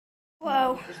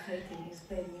So,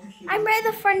 I'm right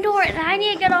at the front door and I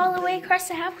need to get all the way across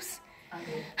the house.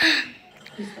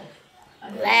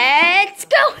 Let's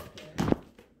go!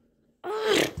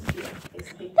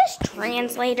 This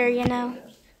translator, you know.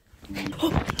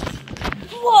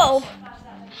 Whoa!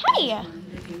 Hiya!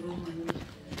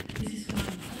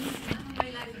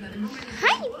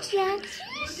 Hi, Jackie!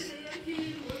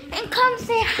 And come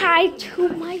say hi to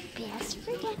my best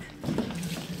friend.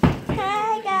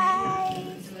 Hi,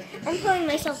 guys! I'm pulling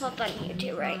myself up on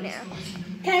YouTube right now.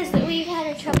 Because we've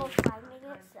had a trouble finding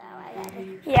it, so I gotta...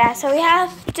 Yeah, so we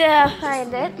have to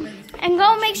find it. And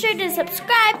go make sure to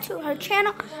subscribe to her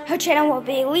channel. Her channel will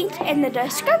be linked in the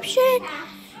description.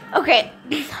 Okay.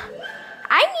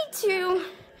 I need to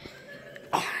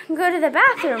go to the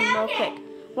bathroom real quick.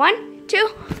 1, 2.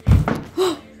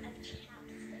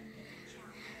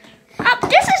 Oh,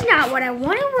 this is not what I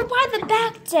wanted. We're by the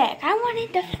back deck. I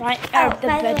wanted the front of the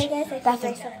by the way, bed. guys, I found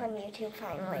myself on YouTube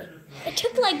finally. It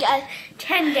took like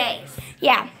 10 days.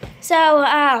 Yeah. So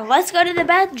let's go to the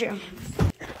bedroom.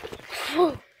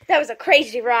 That was a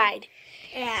crazy ride.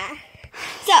 Yeah.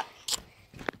 So,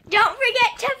 don't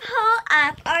forget to pull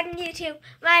up on YouTube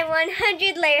my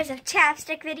 100 layers of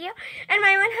chapstick video and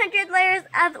my 100 layers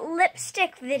of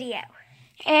lipstick video.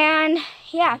 And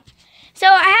yeah. So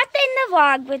I have to end the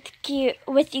vlog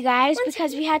with you guys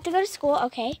because we had to go to school.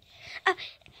 Okay.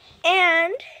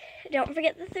 And don't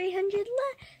forget the 3,000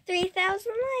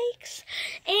 likes.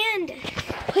 And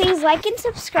please like and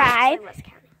subscribe.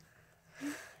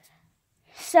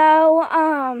 So,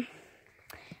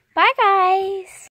 bye guys.